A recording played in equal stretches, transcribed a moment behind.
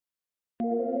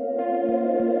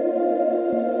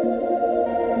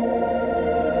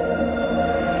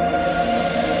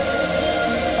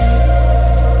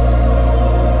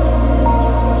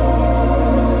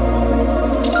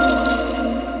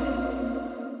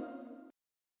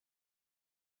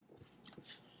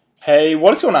Hey,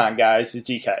 what is going on, guys? It's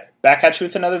DK. Back at you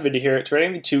with another video here,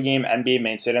 trading the 2-game NBA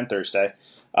main slate on Thursday.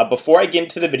 Before I get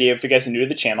into the video, if you guys are new to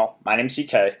the channel, my name's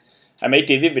DK. I make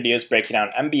daily videos breaking down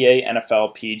NBA,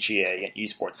 NFL, PGA, and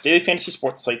esports, daily fantasy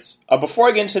sports slates. Before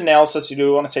I get into the analysis, I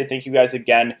do want to say thank you guys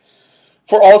again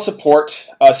for all the support.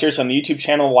 Seriously, on the YouTube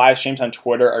channel, live streams on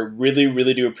Twitter, I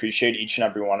really do appreciate each and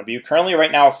every one of you. Currently,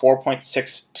 right now, at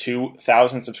 4.62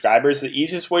 thousand subscribers. The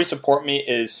easiest way to support me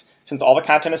is, since all the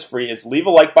content is free, is leave a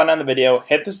like button on the video,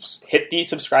 hit the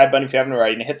subscribe button if you haven't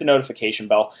already, and hit the notification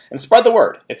bell, and spread the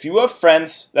word. If you have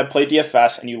friends that play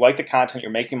DFS and you like the content,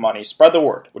 you're making money, spread the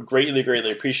word. Would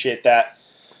greatly appreciate that.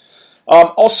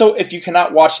 Also, if you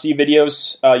cannot watch the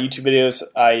videos, YouTube videos,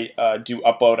 I do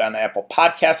upload on Apple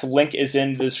Podcasts. The link is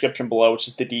in the description below, which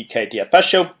is the DK DFS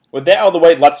show. With that out of the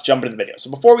way, let's jump into the video. So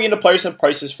before we get into players and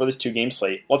prices for this 2-game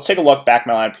slate, let's take a look back at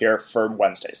my lineup here for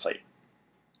Wednesday's slate.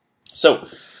 So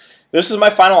this is my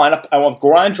final lineup. I went with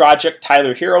Goran Dragic,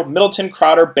 Tyler Hero, Middleton,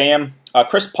 Crowder, Bam,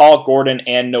 Chris Paul, Gordon,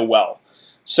 and Noel.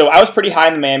 So I was pretty high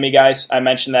in the Miami guys. I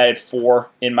mentioned that I had 4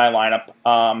 in my lineup.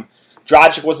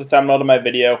 Dragic was the thumbnail to my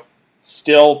video.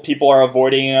 Still, people are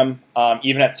avoiding him,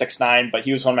 even at 6'9", but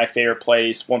he was one of my favorite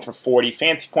plays, one for 40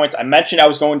 fantasy points. I mentioned I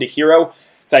was going to Hero,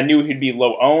 so I knew he'd be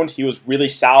low-owned. He was really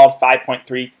solid,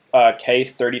 5.3K,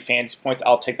 30 fantasy points.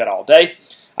 I'll take that all day.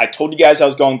 I told you guys I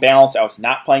was going balanced. I was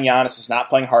not playing Giannis. I was not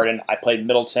playing Harden. I played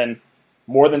Middleton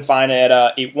more than fine at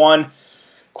 8-1.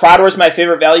 Crowder was my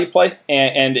favorite value play,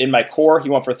 and in my core, he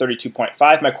went for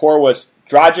 32.5. My core was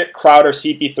Dragic, Crowder,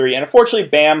 CP3, and unfortunately,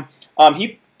 Bam,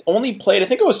 he only played, I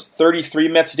think it was 33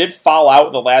 minutes. He did foul out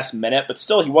at the last minute, but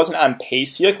still, he wasn't on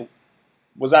pace. He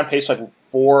was on pace for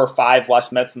 4 or 5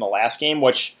 less minutes in the last game,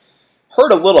 which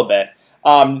hurt a little bit.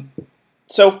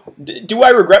 So, do I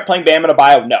regret playing Bam in a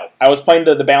bio? No. I was playing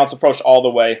the balanced approach all the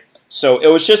way. So,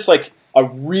 it was just like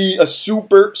a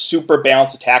super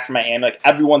balanced attack for Miami. Like,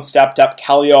 everyone stepped up.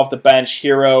 Kelly off the bench.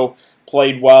 Hero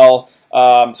played well.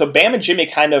 So, Bam and Jimmy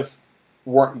kind of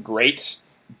weren't great,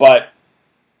 but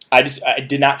I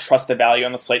did not trust the value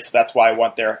on the slate, so that's why I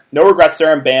went there. No regrets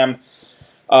there on Bam.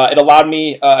 It allowed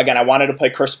me, again, I wanted to play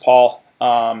Chris Paul.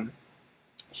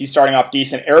 He's starting off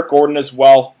decent. Eric Gordon as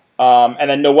well. And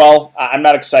then Noel, I'm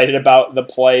not excited about the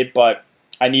play, but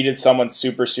I needed someone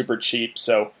super cheap.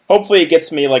 So hopefully it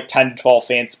gets me like 10 to 12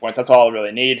 fantasy points. That's all I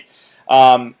really need.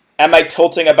 Am I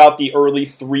tilting about the early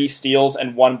 3 steals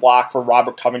and 1 block for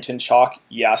Robert Covington chalk?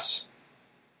 Yes.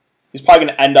 He's probably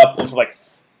going to end up with like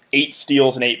 8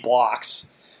 steals and 8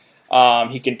 blocks.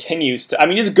 He continues to, I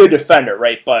mean, he's a good defender,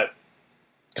 right? But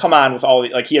come on with all the,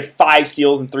 like, he had 5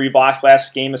 steals and 3 blocks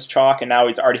last game as chalk, and now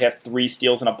he's already had 3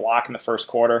 steals and a block in the first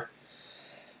quarter.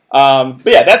 But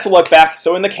yeah, that's a look back.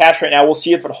 So in the cash right now, we'll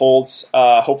see if it holds.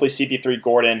 Hopefully CP3,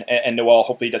 Gordon, and Noel,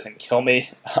 hopefully he doesn't kill me.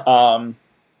 But all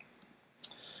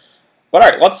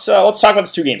right, let's talk about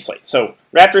this 2-game slate. So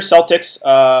Raptors,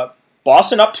 Celtics,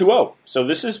 Boston up 2-0. So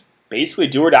this is basically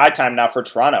do or die time now for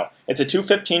Toronto. It's a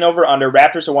 215 over under.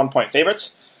 Raptors are 1-point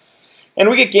favorites. And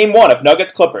we get game 1 of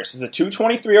Nuggets Clippers. It's a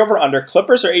 223 over under.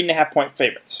 Clippers are 8.5-point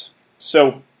favorites.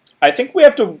 So I think we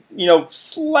have to,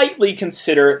 slightly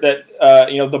consider that,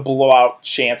 the blowout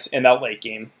chance in that late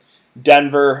game.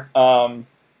 Denver, in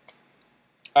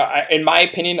my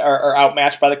opinion, are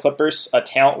outmatched by the Clippers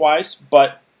talent-wise,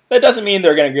 but that doesn't mean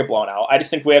they're going to get blown out. I just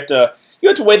think you have to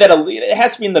weigh that. It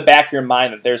has to be in the back of your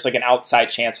mind that there's like an outside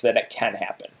chance that it can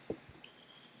happen.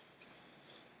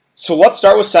 So let's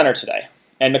start with center today.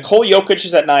 And Nikola Jokic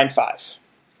is at 9.5.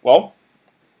 Well,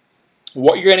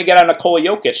 what you're going to get on Nikola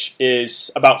Jokic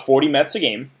is about 40 minutes a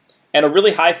game and a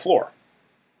really high floor.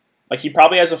 Like, he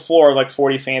probably has a floor of like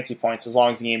 40 fantasy points as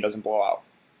long as the game doesn't blow out.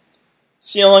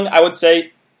 Ceiling, I would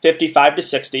say 55 to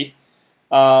 60.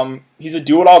 He's a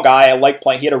do-it-all guy. I like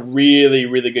playing. He had a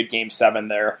really good Game 7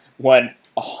 there when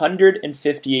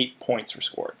 158 points were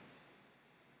scored.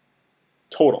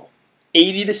 Total.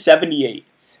 80 to 78.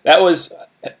 That was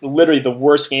literally the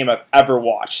worst game I've ever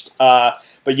watched. But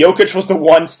Jokic was the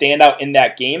one standout in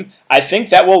that game. I think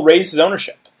that will raise his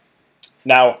ownership.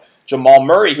 Now, Jamal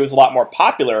Murray, who's a lot more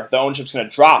popular, the ownership's going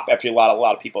to drop after you let a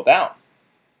lot of people down.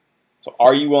 So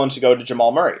are you willing to go to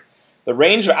Jamal Murray? The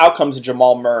range of outcomes of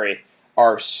Jamal Murray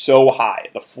are so high.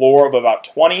 The floor of about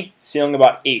 20, ceiling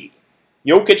about 80.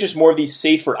 Jokic is more of the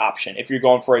safer option if you're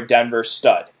going for a Denver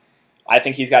stud. I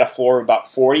think he's got a floor of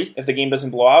about 40 if the game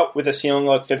doesn't blow out, with a ceiling of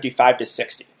like 55 to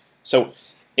 60. So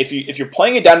if you're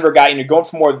playing a Denver guy and you're going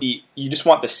for more of the, you just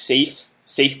want the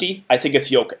safety, I think it's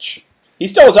Jokic. He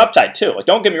still has upside too. Like,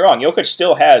 don't get me wrong, Jokic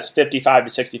still has 55 to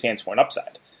 60 fantasy point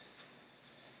upside.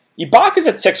 Ibaka's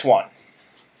at 6'1".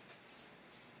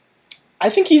 I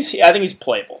think he's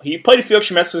playable. He played a few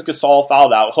extra minutes as Gasol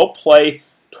fouled out. He'll play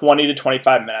 20 to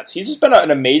 25 minutes. He's just been an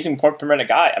amazing point per minute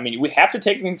guy. I mean, we have to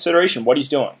take into consideration what he's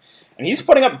doing. And he's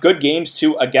putting up good games,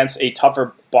 too, against a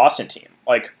tougher Boston team.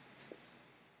 Like,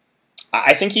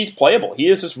 I think he's playable. He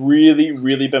has just really,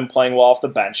 really been playing well off the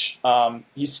bench.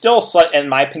 He's still, in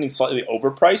my opinion, slightly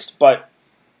overpriced, but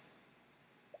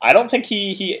I don't think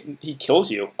he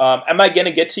kills you. Am I going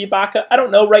to get to Ibaka? I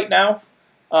don't know right now,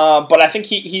 but I think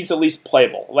he's at least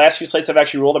playable. Last few slates I've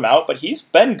actually ruled him out, but he's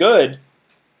been good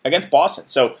against Boston.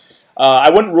 So I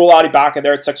wouldn't rule out Ibaka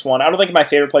there at 6-1. I don't think he's my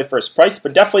favorite play for his price,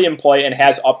 but definitely in play and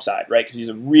has upside, right? Because he's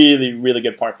a really, really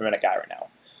good point per minute guy right now.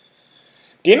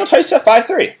 Daniel Theis at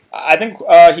 5-3. I think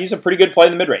he's a pretty good play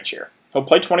in the mid-range here. He'll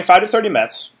play 25 to 30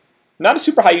 minutes. Not a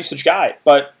super high usage guy,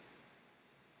 but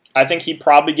I think he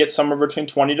probably gets somewhere between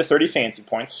 20 to 30 fantasy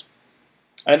points.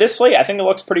 And at this slate, I think it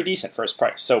looks pretty decent for his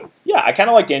price. So, yeah, I kind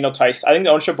of like Daniel Theis. I think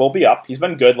the ownership will be up. He's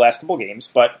been good last couple games,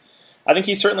 but I think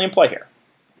he's certainly in play here.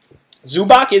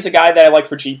 Zubac is a guy that I like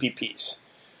for GPPs.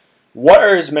 What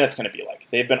are his minutes going to be like?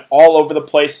 They've been all over the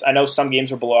place. I know some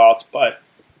games are blowouts, but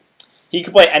he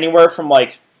could play anywhere from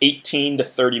like 18 to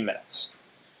 30 minutes.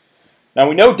 Now,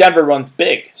 we know Denver runs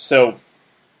big, so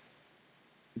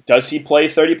does he play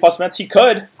 30-plus minutes? He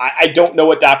could. I don't know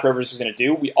what Doc Rivers is going to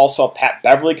do. We also have Pat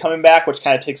Beverly coming back, which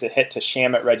kind of takes a hit to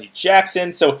Shamet Reggie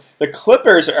Jackson. So the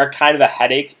Clippers are kind of a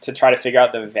headache to try to figure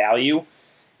out the value.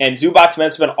 And Zubac's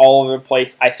minutes have been all over the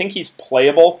place. I think he's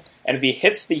playable. And if he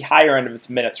hits the higher end of his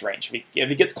minutes range, if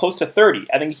he gets close to 30,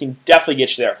 I think he can definitely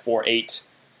get you there at 4-8.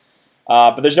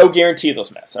 But there's no guarantee of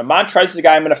those minutes. And Montrez is a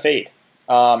guy I'm going to fade.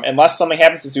 Unless something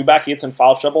happens to Zubac, he gets in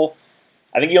foul trouble.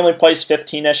 I think he only plays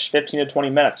 15-ish, 15 to 20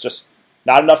 minutes. Just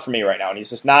not enough for me right now. And he's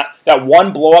just not... That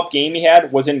one blow-up game he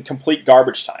had was in complete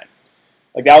garbage time.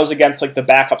 Like, that was against, like, the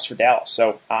backups for Dallas.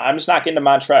 So, I'm just not getting to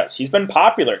Montrez. He's been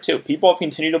popular, too. People have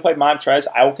continued to play Montrez.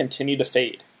 I will continue to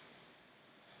fade.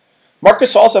 Marc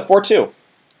Gasol's at 4-2.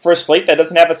 For a slate that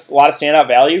doesn't have a lot of standout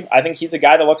value, I think he's a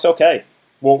guy that looks okay.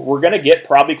 Well, we're going to get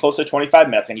probably close to 25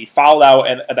 minutes, and he fouled out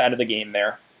at the end of the game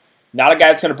there. Not a guy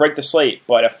that's going to break the slate,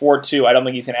 but at 4-2, I don't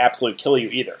think he's going to absolutely kill you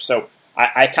either. So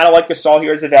I kind of like Gasol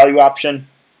here as a value option.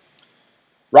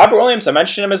 Robert Williams, I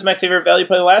mentioned him as my favorite value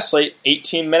play last slate.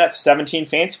 18 minutes, 17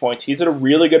 fantasy points. He's a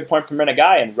really good point per minute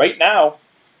guy, and right now,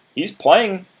 he's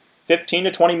playing 15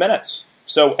 to 20 minutes.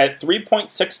 So at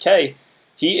 3.6K,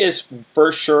 he is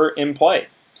for sure in play.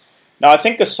 Now, I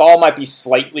think Gasol might be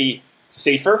slightly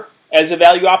safer as a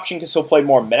value option because he'll play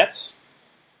more minutes.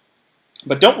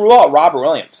 But don't rule out Robert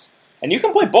Williams. And you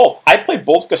can play both. I played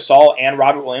both Gasol and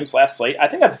Robert Williams last slate. I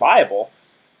think that's viable.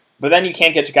 But then you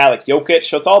can't get to a guy like Jokic.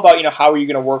 So it's all about, how are you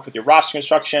going to work with your roster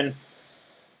construction.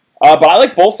 But I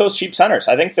like both those cheap centers.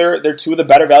 I think they're two of the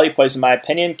better value plays in my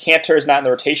opinion. Cantor is not in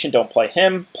the rotation. Don't play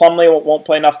him. Plumlee won't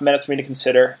play enough minutes for me to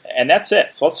consider. And that's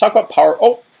it. So let's talk about power.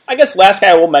 Oh, I guess last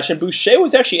guy I will mention, Boucher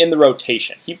was actually in the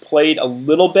rotation. He played a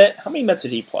little bit. How many minutes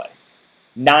did he play?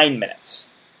 9 minutes.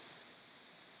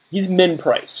 He's min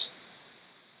price.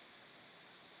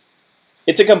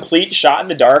 It's a complete shot in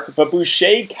the dark, but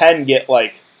Boucher can get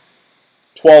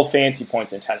 12 fantasy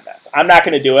points in 10 minutes. I'm not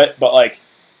going to do it, but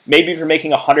maybe if you're making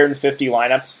 150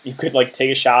 lineups, you could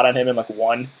take a shot on him in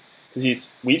one,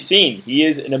 because we've seen he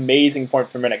is an amazing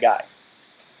point per minute guy.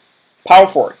 Power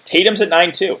forward, Tatum's at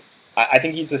 9-2. I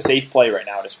think he's a safe play right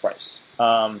now at his price.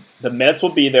 The minutes will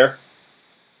be there.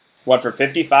 Went for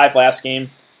 55 last game.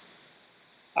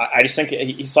 I just think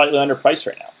he's slightly underpriced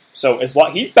right now. So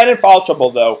he's been in foul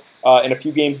trouble, though, in a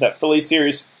few games that Phillies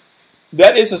series.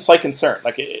 That is a slight concern.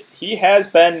 He has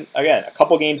been, again, a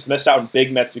couple games missed out in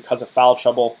big minutes because of foul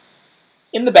trouble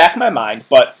in the back of my mind.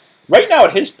 But right now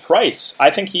at his price, I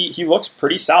think he looks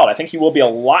pretty solid. I think he will be a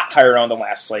lot higher owned than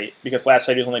last slate because last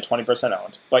slate he was only 20%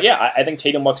 owned. But yeah, I think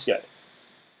Tatum looks good.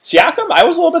 Siakam, I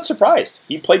was a little bit surprised.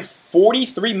 He played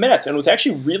 43 minutes and was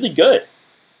actually really good.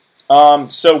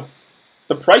 So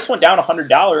the price went down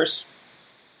 $100.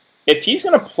 If he's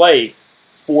going to play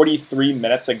 43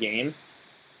 minutes a game,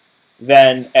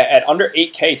 then at under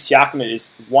 8K, Siakam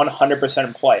is 100%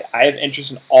 in play. I have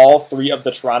interest in all three of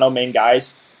the Toronto main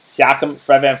guys, Siakam,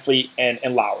 Fred VanVleet,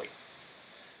 and Lowry.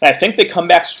 And I think they come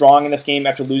back strong in this game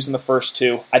after losing the first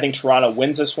two. I think Toronto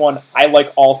wins this one. I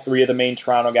like all three of the main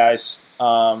Toronto guys.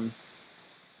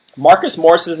 Marcus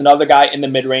Morris is another guy in the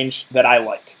mid-range that I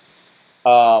like.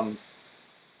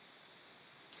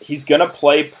 He's going to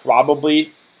play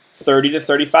probably 30 to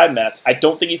 35 minutes. I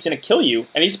don't think he's going to kill you,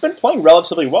 and he's been playing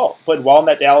relatively well. Played well in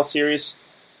that Dallas series.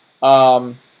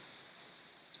 So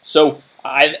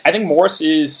I think Morris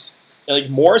is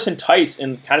Morris and Theis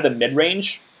in kind of the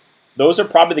mid-range. Those are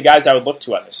probably the guys I would look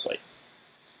to on this slate.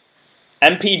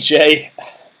 MPJ,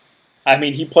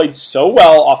 he played so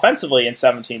well offensively in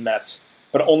 17 minutes.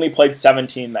 but only played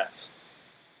 17 minutes.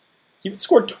 He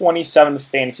scored 27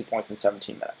 fantasy points in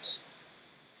 17 minutes.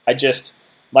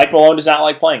 Mike Malone does not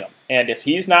like playing him. And if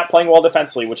he's not playing well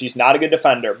defensively, which he's not a good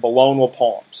defender, Malone will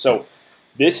pull him. So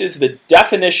this is the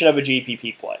definition of a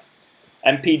GPP play.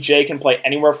 MPJ can play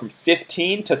anywhere from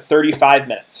 15 to 35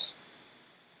 minutes.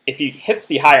 If he hits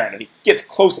the higher end, if he gets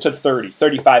close to 30,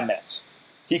 35 minutes,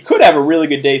 he could have a really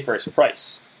good day for his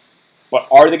price. But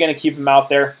are they going to keep him out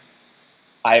there?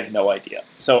 I have no idea.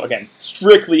 So again,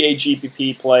 strictly a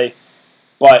GPP play.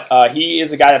 But he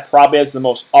is a guy that probably has the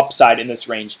most upside in this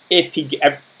range if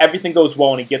everything goes well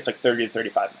and he gets like 30 to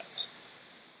 35 minutes.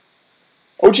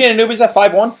 OG Anunoby's at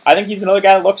 5-1. I think he's another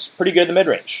guy that looks pretty good in the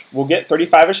mid-range. We'll get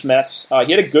 35-ish minutes.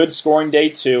 He had a good scoring day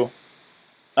too.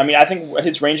 I mean, I think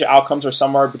his range of outcomes are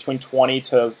somewhere between 20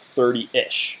 to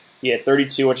 30-ish. He had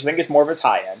 32, which I think is more of his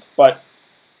high end. But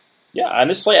yeah, on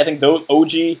this slate, I think those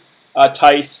OG,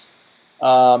 Tice,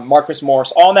 Marcus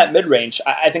Morris, all in that mid-range,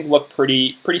 I think look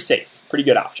pretty safe, pretty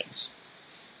good options.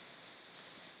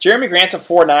 Jeremy Grant's at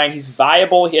 4.9. He's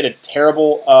viable. He had a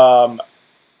terrible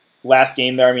last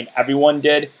game there. I mean, everyone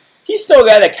did. He's still a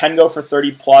guy that can go for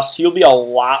 30+. He'll be a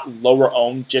lot lower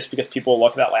owned just because people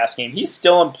look at that last game. He's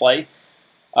still in play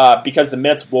because the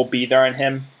minutes will be there in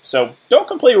him. So don't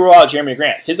completely rule out Jeremy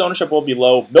Grant. His ownership will be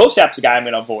low. Millsap's a guy I'm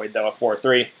going to avoid, though, at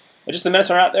 4.3. It's just the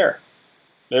minutes are not there.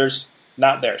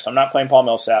 Not there, so I'm not playing Paul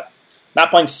Millsap. Not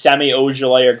playing Semi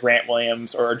Ojeleye or Grant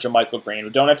Williams or JaMychal Green.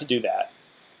 We don't have to do that.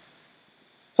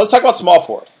 So let's talk about small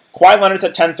forward. Kawhi Leonard's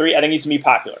at 10.3. I think he's going to be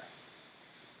popular.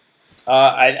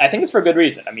 I think it's for a good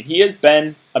reason. I mean, he has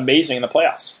been amazing in the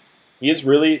playoffs. He has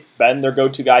really been their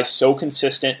go-to guy, so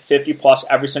consistent, 50+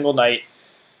 every single night.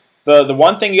 The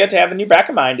one thing you have to have in your back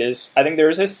of mind is I think there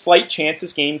is a slight chance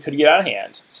this game could get out of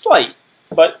hand. Slight,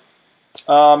 but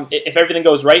if everything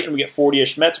goes right and we get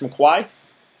 40-ish minutes from Kawhi,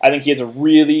 I think he has a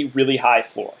really, really high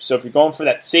floor. So if you're going for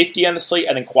that safety on the slate,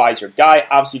 I think Kawhi's your guy.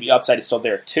 Obviously, the upside is still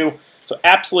there too. So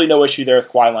absolutely no issue there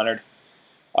with Kawhi Leonard.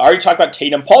 I already talked about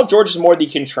Tatum. Paul George is more the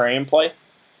contrarian play.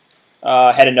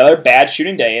 Had another bad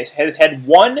shooting day. Has had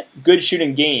one good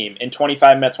shooting game in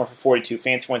 25 minutes, went for 42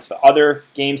 fantasy points. The other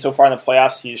game so far in the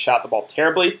playoffs, he shot the ball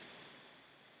terribly.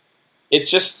 It's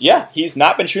just, he's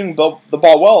not been shooting the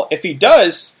ball well. If he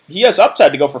does, he has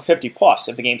upside to go for 50+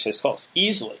 if the game stays close,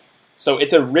 easily. So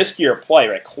it's a riskier play,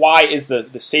 right? Kawhi is the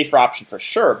safer option for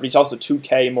sure, but he's also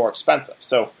 $2K more expensive.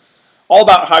 So all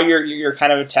about how you're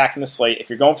kind of attacking the slate. If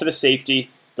you're going for the safety,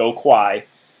 go Kawhi.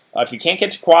 If you can't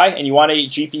get to Kawhi and you want a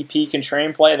GPP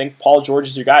contrarian play, I think Paul George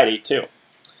is your guy at 8-2.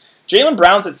 Jaylen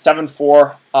Brown's at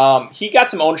 7-4. He got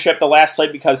some ownership the last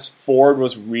slate because Ford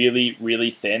was really, really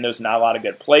thin. There was not a lot of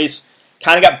good plays.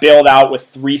 Kind of got bailed out with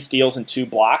 3 steals and 2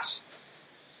 blocks.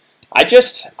 I'm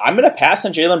going to pass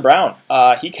on Jaylen Brown.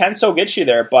 He can still get you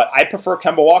there, but I prefer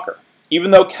Kemba Walker.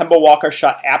 Even though Kemba Walker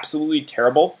shot absolutely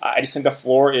terrible, I just think the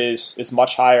floor is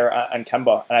much higher on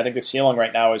Kemba, and I think the ceiling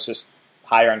right now is just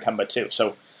higher on Kemba too.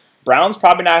 So Brown's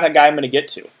probably not a guy I'm going to get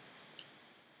to.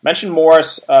 Mentioned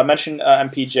Morris,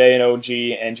 MPJ and OG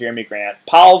and Jeremy Grant.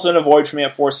 Powell's an avoid for me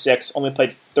at 4.6, only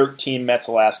played 13 minutes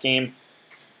the last game.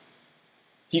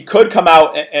 He could come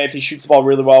out, and if he shoots the ball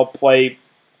really well, play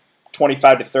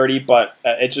 25 to 30, but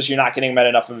it's just you're not getting him at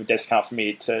enough of a discount for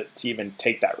me to even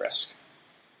take that risk.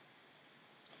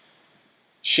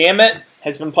 Shamet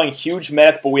has been playing huge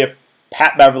minutes, but we have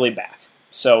Pat Beverly back.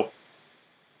 So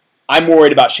I'm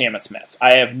worried about Shamet's minutes.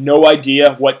 I have no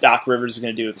idea what Doc Rivers is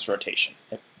going to do with this rotation.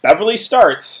 If Beverly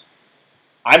starts,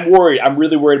 I'm worried. I'm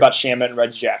really worried about Shamet and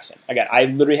Reggie Jackson. Again, I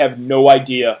literally have no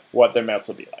idea what their minutes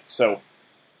will be like. So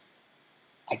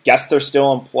I guess they're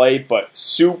still in play, but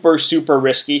super, super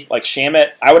risky. Like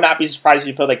Shamet, I would not be surprised if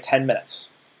he played like 10 minutes.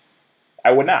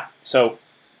 I would not. So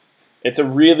it's a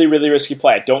really, really risky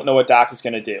play. I don't know what Doc is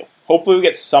going to do. Hopefully we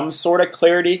get some sort of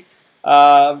clarity,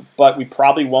 but we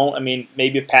probably won't. I mean,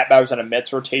 maybe if Pat Bowers on a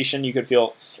Mets rotation, you could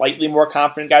feel slightly more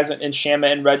confident guys in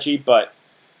Shamet and Reggie, but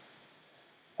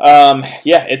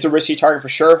it's a risky target for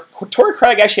sure. Torrey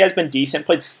Craig actually has been decent,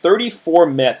 played 34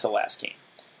 minutes the last game.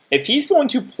 If he's going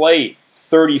to play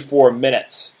 34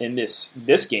 minutes in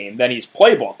this game, then he's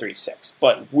playable at 3.6.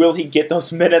 But will he get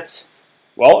those minutes?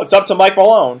 Well, it's up to Mike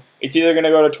Malone. It's either going to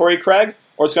go to Torrey Craig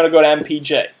or it's going to go to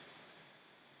MPJ.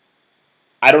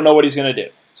 I don't know what he's going to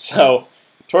do. So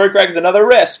Torrey Craig's another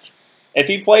risk. If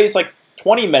he plays like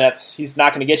 20 minutes, he's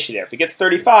not going to get you there. If he gets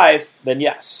 35, then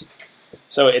yes.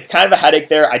 So it's kind of a headache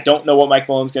there. I don't know what Mike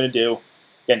Malone's going to do.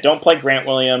 Again, don't play Grant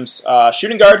Williams.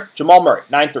 Shooting guard, Jamal Murray,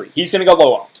 9.3. He's going to go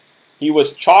low-owned. He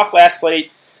was chalk last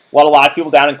slate, let a lot of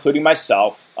people down, including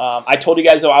myself. I told you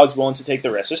guys, though, I was willing to take the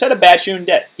risk. Just had a bad shooting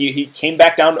day. He came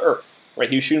back down to earth. Right?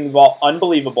 He was shooting the ball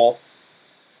unbelievable.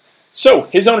 So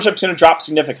his ownership is going to drop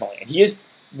significantly, and he is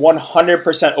 100%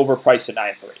 overpriced at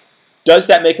 9.3. Does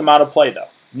that make him out of play, though?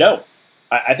 No.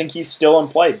 I think he's still in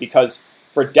play because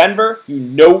for Denver, you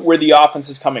know where the offense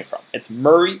is coming from. It's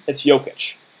Murray, it's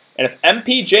Jokic. And if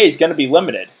MPJ is going to be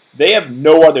limited, they have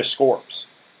no other scorers.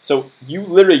 So you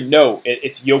literally know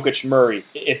it's Jokic Murray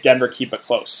if Denver keep it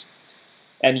close.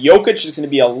 And Jokic is going to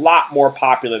be a lot more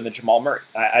popular than Jamal Murray.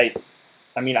 I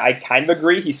kind of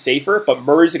agree he's safer, but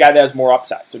Murray's the guy that has more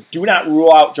upside. So do not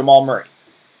rule out Jamal Murray.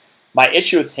 My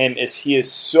issue with him is he is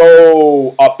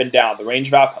so up and down, the range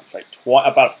of outcomes, right?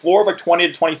 About a floor of like 20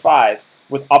 to 25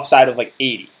 with upside of like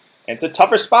 80. And it's a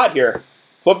tougher spot here.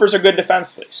 Clippers are good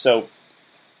defensively, so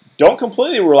don't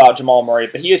completely rule out Jamal Murray,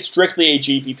 but he is strictly a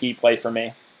GPP play for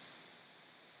me.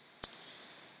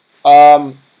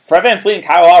 Fred VanVleet and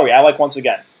Kyle Lowry, I like once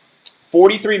again.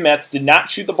 43 minutes, did not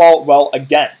shoot the ball well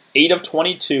again. 8 of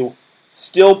 22,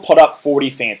 still put up 40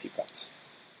 fancy points.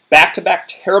 Back-to-back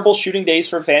terrible shooting days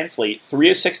for VanVleet, 3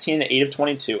 of 16 and 8 of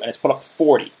 22, and has put up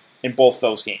 40 in both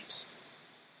those games.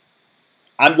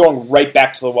 I'm going right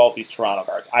back to the well with these Toronto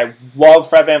guards. I love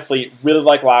Fred VanVleet, really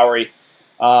like Lowry.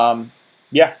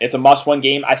 It's a must-win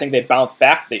game. I think they bounce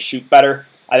back, they shoot better.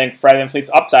 I think Fred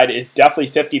VanVleet's upside is definitely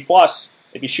 50-plus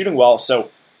if he's shooting well,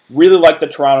 so really like the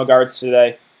Toronto guards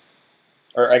today,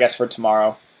 or I guess for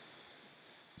tomorrow.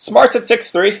 Smart's at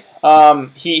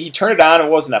 6'3". He turned it on.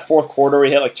 It was in that fourth quarter where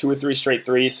he hit like 2 or 3 straight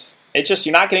threes. It's just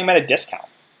you're not getting him at a discount.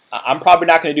 I'm probably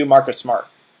not going to do Marcus Smart.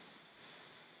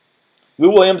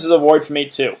 Lou Williams is a void for me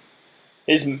too.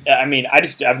 I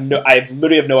literally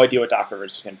have no idea what Doc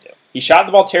Rivers is going to do. He shot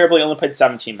the ball terribly, only played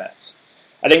 17 minutes.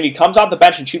 I think if he comes off the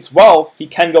bench and shoots well, he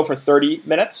can go for 30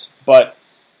 minutes, but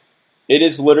it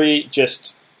is literally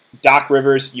just Doc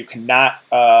Rivers. You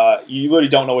literally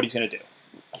don't know what he's going to do.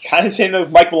 Kind of same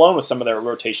with Mike Malone with some of their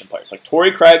rotation players. Like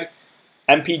Torrey Craig,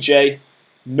 MPJ,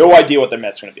 no idea what their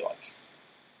minutes are going to be like.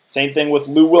 Same thing with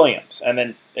Lou Williams. And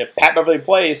then if Pat Beverly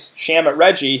plays, Sham at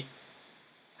Reggie,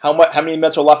 how many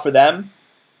minutes are left for them?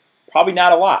 Probably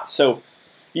not a lot. So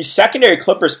these secondary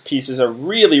Clippers pieces are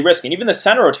really risky. And even the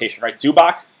center rotation, right?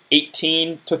 Zubac,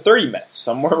 18 to 30 minutes,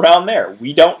 somewhere around there.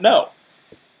 We don't know.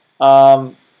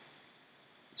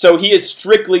 So he is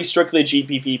strictly a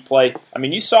GPP play. I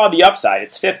mean, you saw the upside.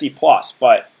 It's 50-plus,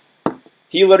 but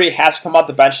he literally has to come off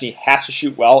the bench and he has to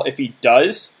shoot well. If he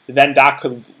does, then Doc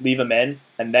could leave him in,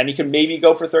 and then he can maybe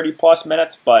go for 30-plus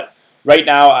minutes. But right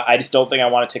now, I just don't think I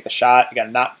want to take the shot.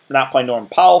 Again, not playing Norman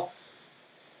Powell.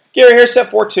 Gary Harris at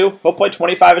 4-2. He'll play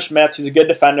 25-ish minutes. He's a good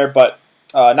defender, but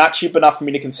not cheap enough for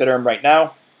me to consider him right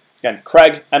now. Again,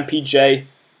 Craig, MPJ,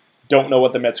 don't know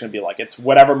what the minutes are going to be like. It's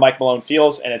whatever Mike Malone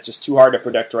feels, and it's just too hard to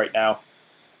predict right now.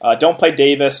 Don't play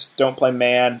Davis. Don't play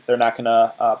Mann. They're not going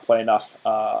to play enough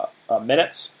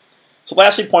minutes. So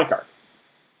lastly, point guard.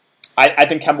 I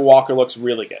think Kemba Walker looks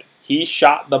really good. He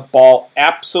shot the ball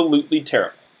absolutely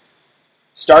terrible.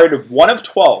 Started 1 of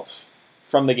 12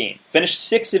 from the game. Finished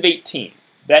 6 of 18.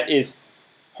 That is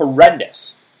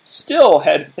horrendous. Still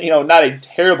had, not a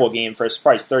terrible game for his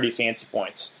price, 30 fancy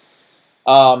points.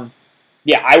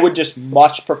 I would just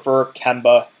much prefer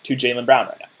Kemba to Jaylen Brown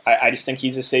right now. I just think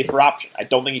he's a safer option. I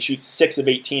don't think he shoots 6 of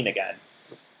 18 again.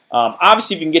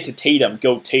 Obviously, if you can get to Tatum,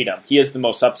 go Tatum. He has the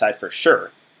most upside for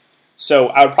sure. So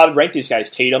I would probably rank these guys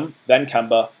Tatum, then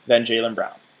Kemba, then Jaylen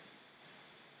Brown.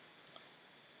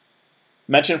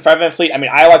 Mentioned Fred VanVleet.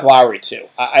 I like Lowry too.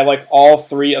 I like all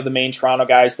 3 of the main Toronto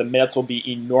guys. The minutes will be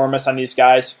enormous on these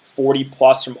guys.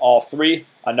 40-plus from all 3.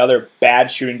 Another bad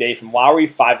shooting day from Lowry,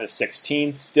 5 of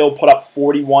 16. Still put up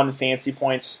 41 fancy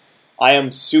points. I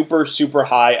am super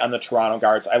high on the Toronto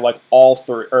guards. I like all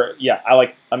 3.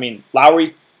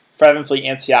 Lowry, Fred VanVleet,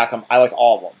 and Siakam. I like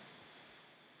all of them.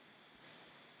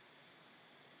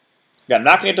 Again,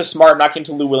 not getting into Smart, not getting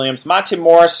into Lou Williams. Monte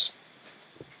Morris,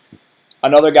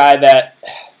 another guy that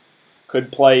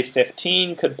could play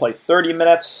 15, could play 30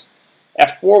 minutes.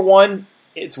 At 4-1,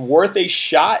 it's worth a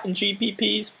shot in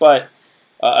GPPs, but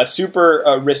a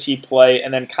super risky play.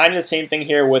 And then kind of the same thing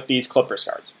here with these Clippers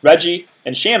cards. Reggie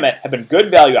and Shamet have been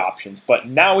good value options, but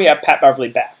now we have Pat Beverly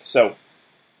back. So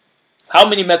how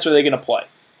many minutes are they going to play?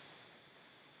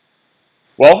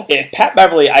 Well, if Pat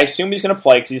Beverly, I assume he's going to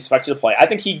play because he's expected to play, I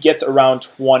think he gets around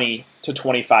 20 to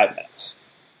 25 minutes.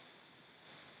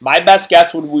 My best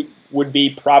guess would be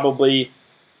probably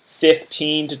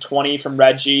 15 to 20 from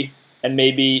Reggie and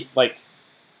maybe like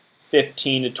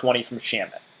 15 to 20 from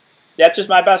Shamet. That's just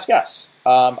my best guess.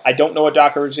 I don't know what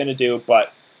Doc Rivers is going to do,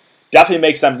 but definitely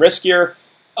makes them riskier.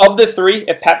 Of the 3,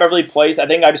 if Pat Beverly plays, I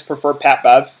think I just prefer Pat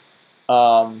Bev.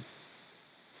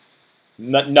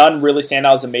 None really stand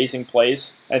out as amazing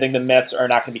plays. I think the minutes are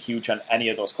not going to be huge on any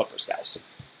of those Clippers guys.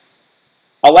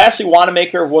 Lastly,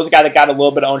 Wanamaker was a guy that got a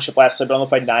little bit of ownership last slate, but only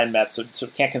played 9 minutes, so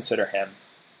can't consider him.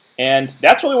 And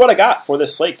that's really what I got for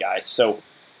this slate, guys. So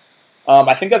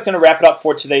I think that's going to wrap it up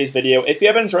for today's video. If you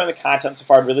have been enjoying the content so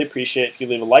far, I'd really appreciate it if you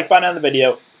leave a like button on the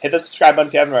video, hit the subscribe button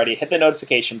if you haven't already, hit the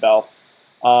notification bell.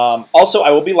 Also,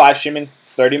 I will be live streaming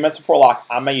 30 minutes before lock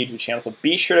on my YouTube channel, so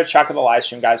be sure to check out the live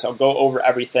stream, guys. I'll go over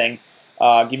everything,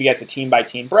 give you guys a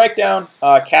team-by-team breakdown,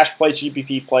 cash plays,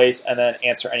 GPP plays, and then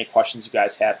answer any questions you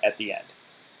guys have at the end.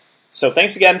 So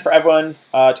thanks again for everyone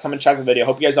to come and check the video.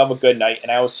 Hope you guys all have a good night,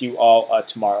 and I will see you all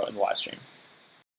tomorrow in the live stream.